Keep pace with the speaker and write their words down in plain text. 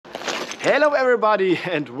Hello everybody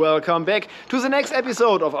and welcome back to the next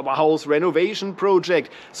episode of our house renovation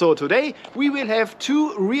project. So today we will have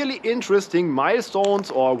two really interesting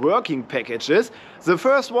milestones or working packages. The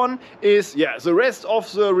first one is the rest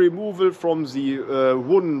of the removal from the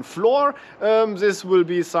wooden floor. This will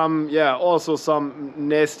be some also some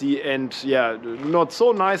nasty and not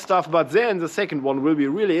so nice stuff, but then the second one will be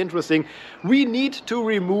really interesting. We need to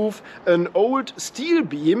remove an old steel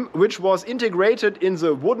beam which was integrated in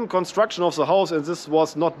the wooden construction of the house, and this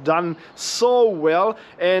was not done so well,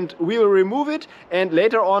 and we will remove it and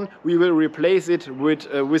later on we will replace it with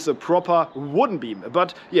a proper wooden beam.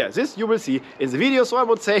 But this you will see in the video, so I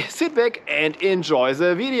would say sit back and enjoy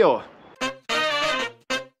the video.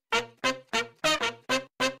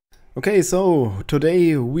 Okay, so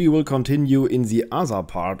today we will continue in the other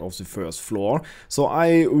part of the first floor. So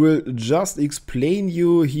I will just explain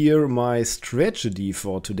you here my strategy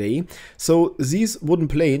for today. So these wooden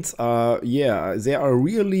plates are, they are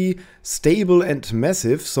really stable and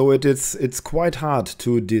massive, so it's quite hard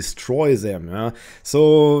to destroy them.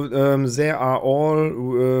 So they are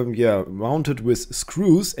all mounted with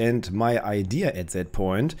screws, and my idea at that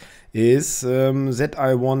point is that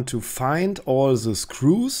I want to find all the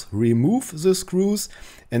screws, remove the screws,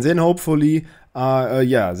 and then hopefully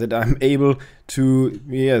that I'm able to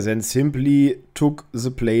then simply took the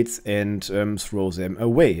plates and throw them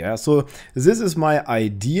away. So this is my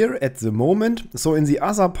idea at the moment. So in the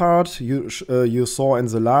other part you saw in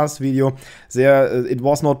the last video, it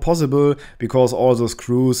was not possible because all the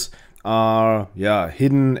screws are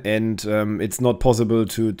hidden, and it's not possible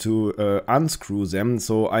to unscrew them,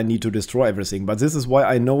 so I need to destroy everything. But this is why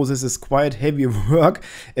I know this is quite heavy work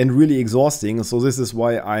and really exhausting, so this is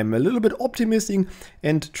why I'm a little bit optimistic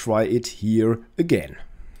and try it here again.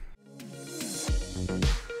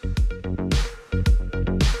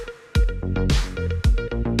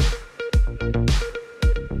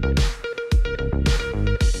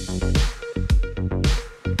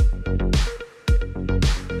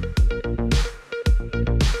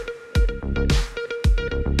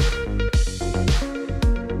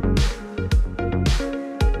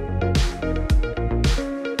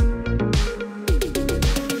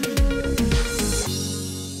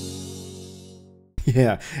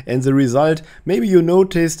 And the result, maybe you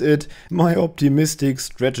noticed it, my optimistic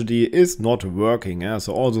strategy is not working.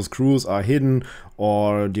 So all the screws are hidden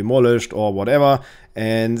or demolished or whatever,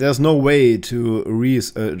 and there's no way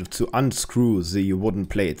to unscrew the wooden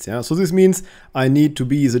plates. So this means I need to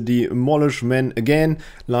be the demolish man again,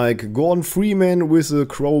 like Gordon Freeman with a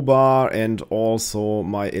crowbar and also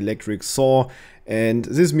my electric saw. And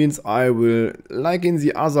this means I will, like in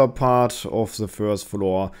the other part of the first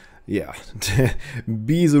floor,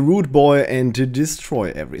 be the rude boy and to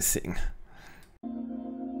destroy everything.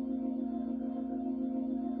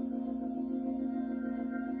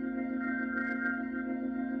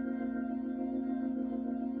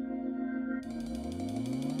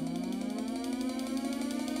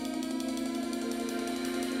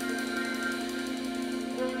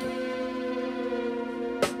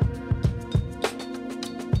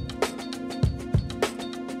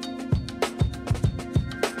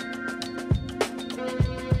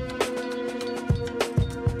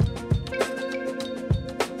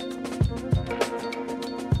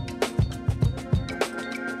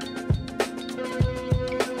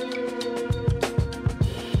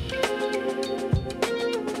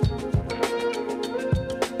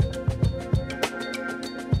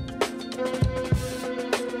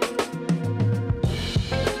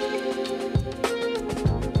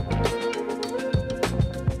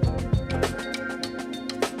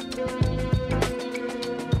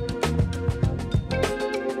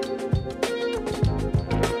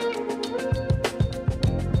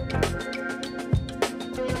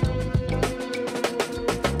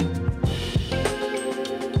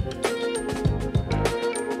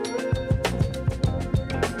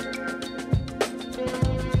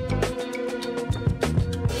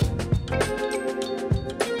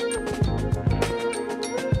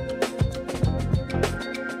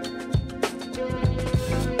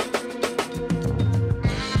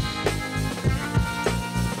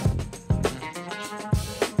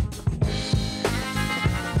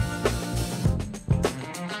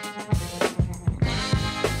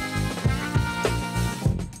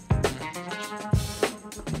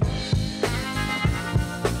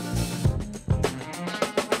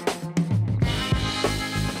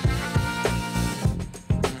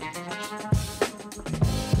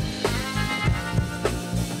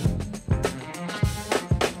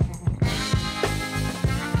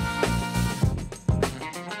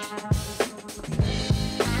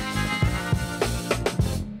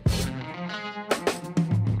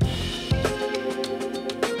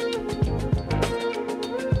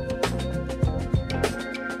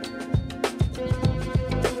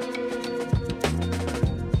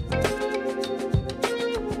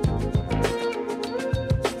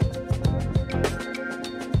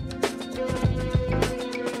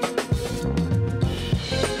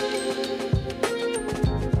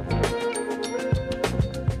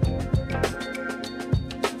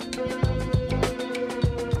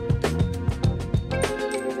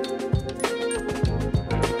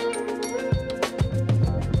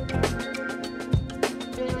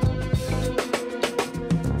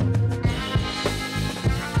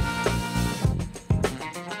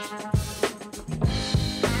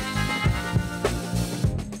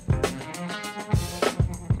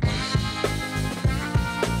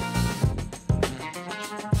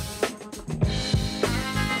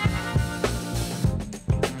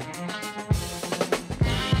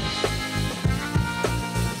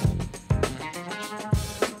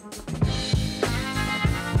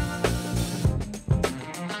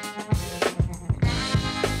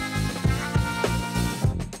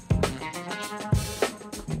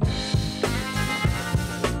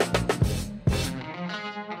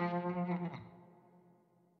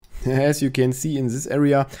 as you can see in this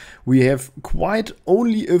area, we have quite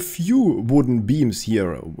only a few wooden beams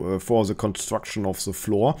here for the construction of the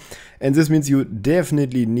floor. And this means you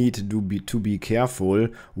definitely need to be careful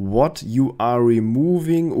what you are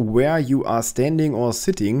removing, where you are standing or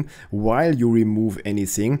sitting while you remove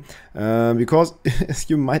anything. Because as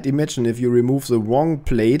you might imagine, if you remove the wrong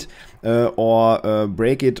plate or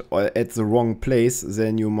break it at the wrong place,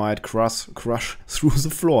 then you might crush through the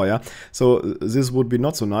floor. Yeah, so this would be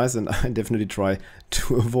not so nice, and I definitely try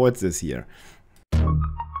to avoid this here.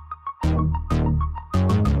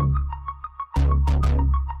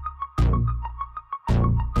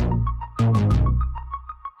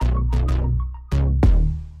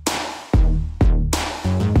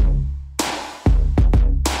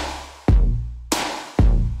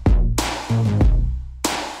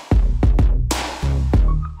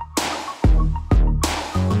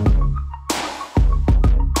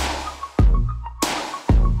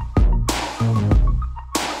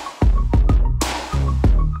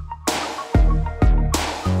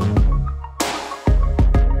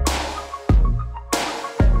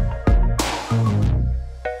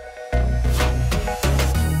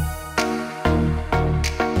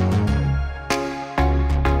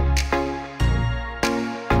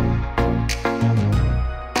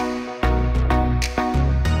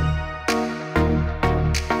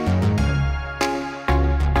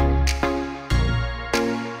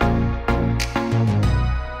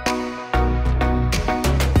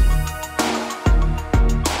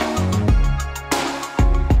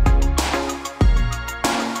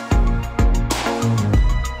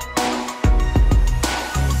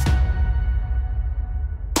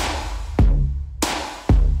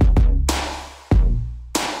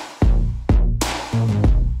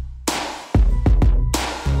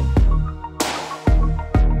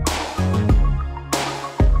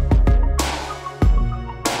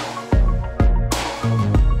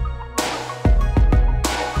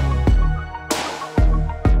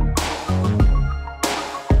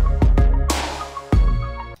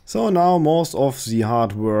 So now most of the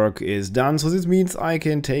hard work is done, so this means I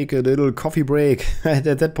can take a little coffee break. At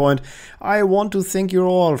that point, I want to thank you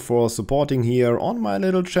all for supporting here on my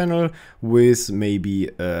little channel with maybe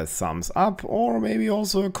a thumbs up or maybe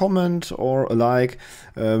also a comment or a like.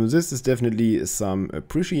 This is definitely some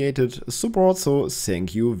appreciated support, so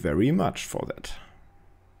thank you very much for that.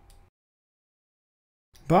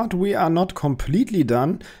 But we are not completely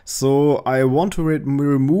done, so I want to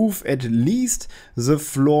remove at least the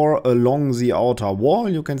floor along the outer wall.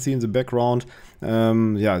 You can see in the background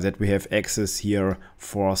that we have access here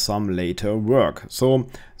for some later work. So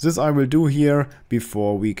this I will do here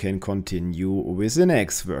before we can continue with the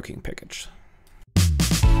next working package.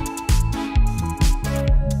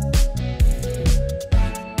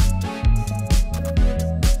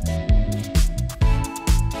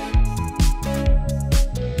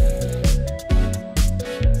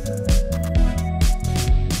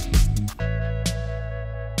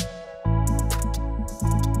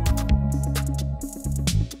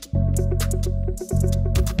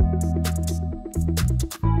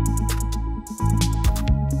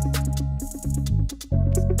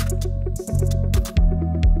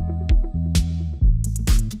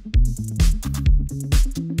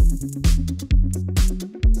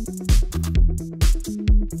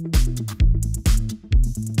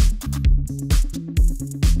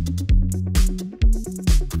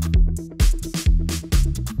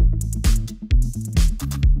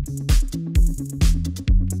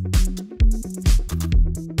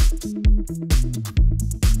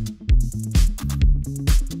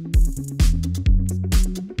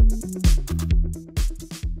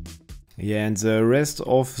 Yeah, and the rest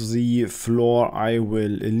of the floor I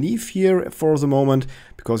will leave here for the moment,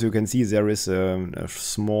 because you can see there is a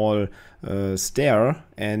small stair,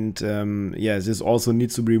 and this also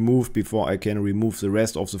needs to be removed before I can remove the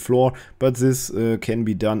rest of the floor. But this can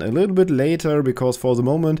be done a little bit later, because for the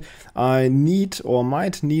moment I need or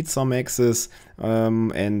might need some access, so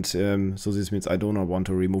this means I do not want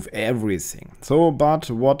to remove everything. So,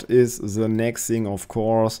 but what is the next thing? Of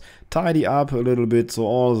course, tidy up a little bit, so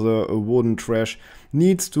all the wooden trash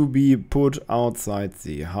needs to be put outside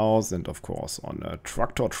the house and of course on a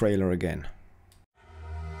tractor trailer again.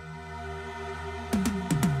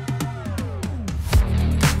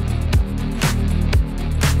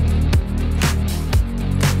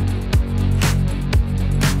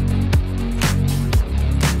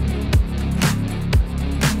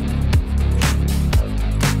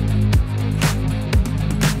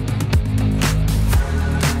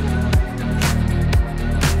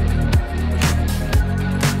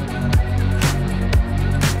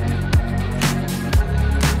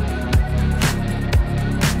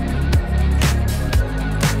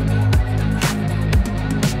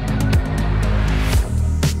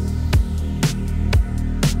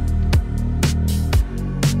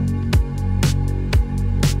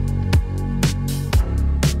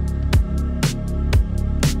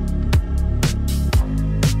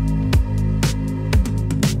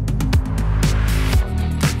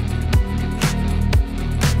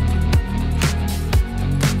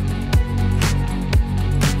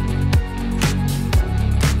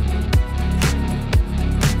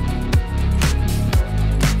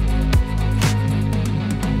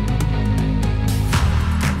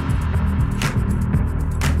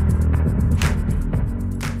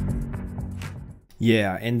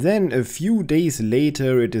 Yeah, and then a few days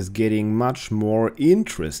later it is getting much more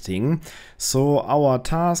interesting. So our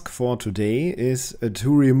task for today is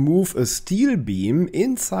to remove a steel beam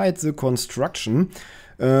inside the construction,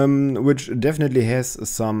 which definitely has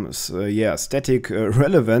some static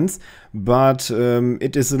relevance, but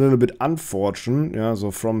it is a little bit unfortunate, yeah,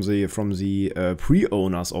 so from the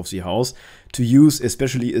pre-owners of the house to use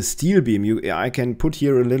especially a steel beam. I can put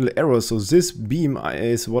here a little arrow, so this beam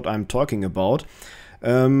is what I'm talking about.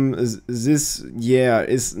 This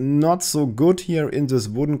is not so good here in this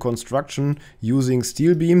wooden construction using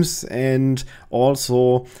steel beams, and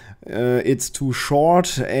also it's too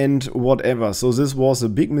short and whatever. So this was a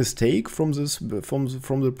big mistake from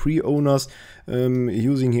the pre-owners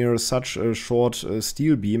using here such a short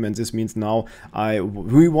steel beam, and this means now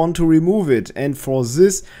we want to remove it, and for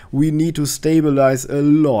this we need to stabilize a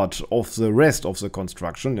lot of the rest of the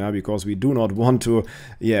construction, yeah, because we do not want to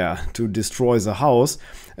destroy the house.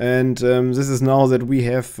 And this is now that we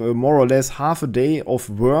have more or less half a day of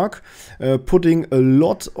work putting a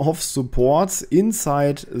lot of supports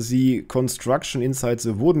inside the construction, inside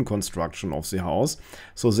the wooden construction of the house,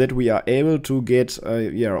 so that we are able to get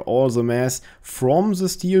all the mass from the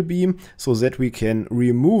steel beam, so that we can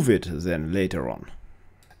remove it then later on.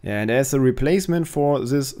 And as a replacement for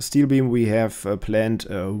this steel beam, we have planned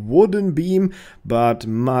a wooden beam, but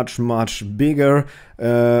much bigger,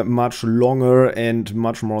 much longer and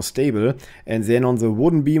much more stable. And then on the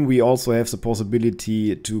wooden beam we also have the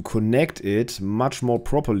possibility to connect it much more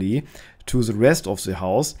properly to the rest of the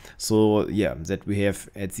house, so yeah, that we have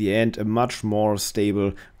at the end a much more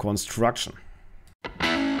stable construction.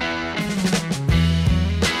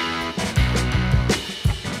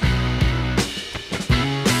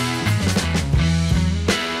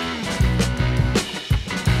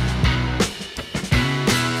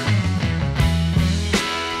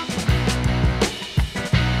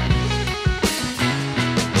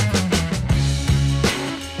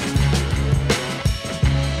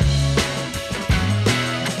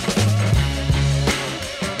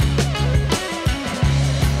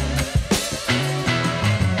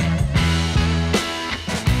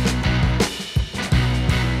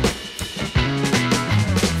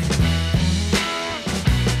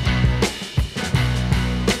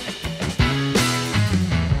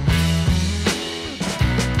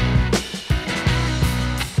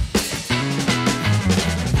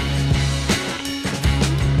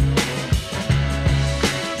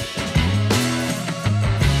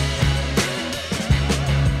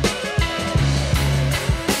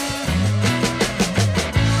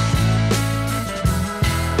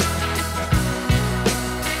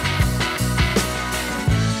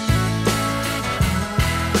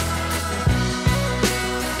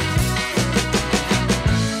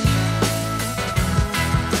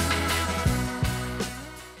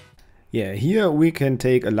 Yeah, here we can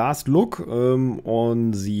take a last look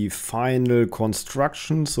on the final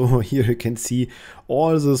construction. So here you can see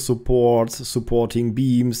all the supports, supporting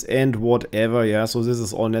beams and whatever. Yeah, so this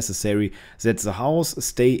is all necessary that the house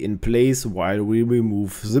stay in place while we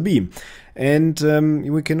remove the beam. And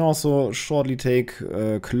we can also shortly take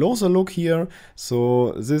a closer look here.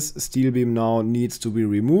 So this steel beam now needs to be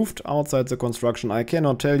removed outside the construction. I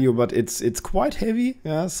cannot tell you, but it's quite heavy.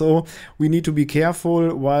 Yeah, so we need to be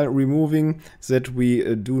careful while removing that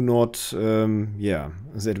we do not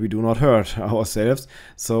hurt ourselves.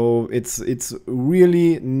 So it's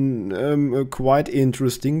really a quite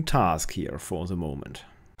interesting task here for the moment.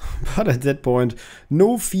 But at that point,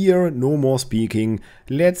 no fear, no more speaking.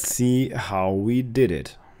 Let's see how we did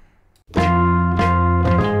it.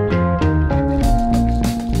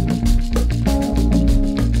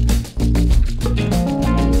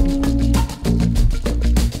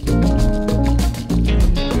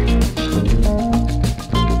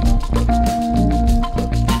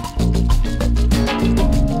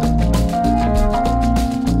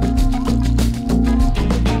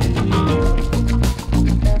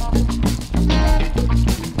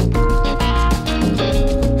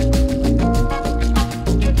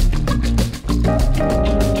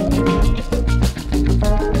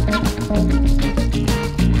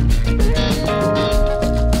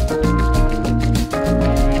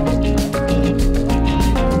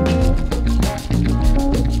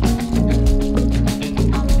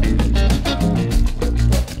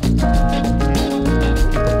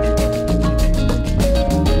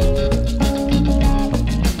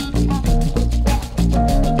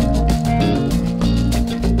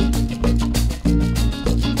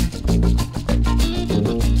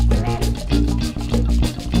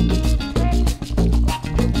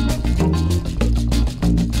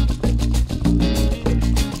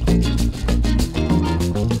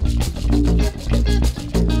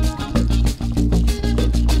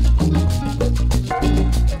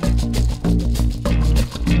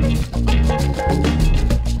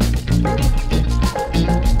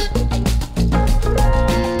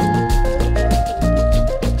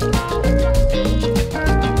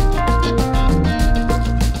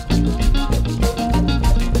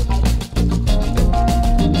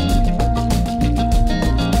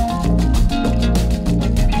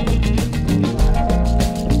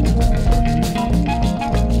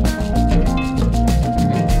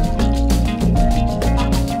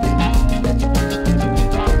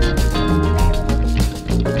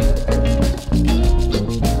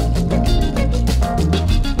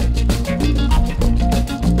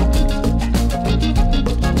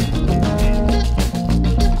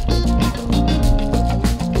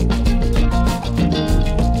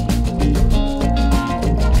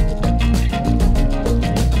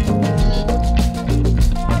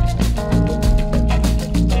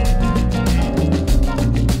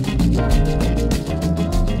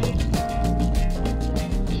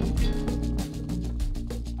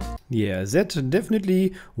 Yeah, that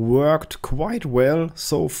definitely worked quite well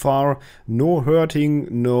so far. No hurting,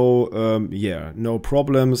 no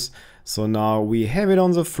problems. So now we have it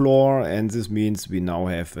on the floor, and this means we now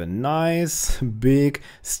have a nice big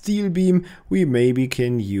steel beam we maybe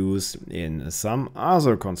can use in some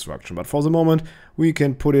other construction. But for the moment, we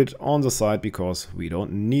can put it on the side because we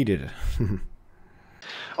don't need it.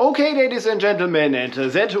 Okay, ladies and gentlemen, and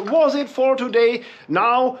that was it for today.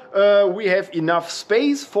 Now we have enough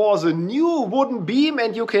space for the new wooden beam,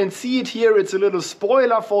 and you can see it here. It's a little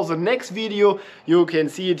spoiler for the next video. You can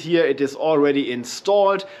see it here. It is already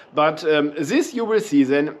installed, but this you will see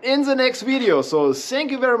then in the next video. So thank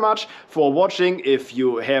you very much for watching. If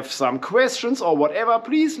you have some questions or whatever,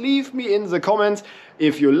 please leave me in the comments.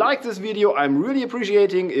 If you like this video, I'm really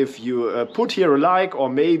appreciating if you put here a like, or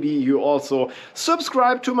maybe you also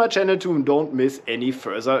subscribe to my channel to don't miss any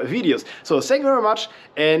further videos. So thank you very much,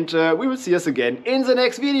 and we will see us again in the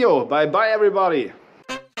next video. Bye bye everybody.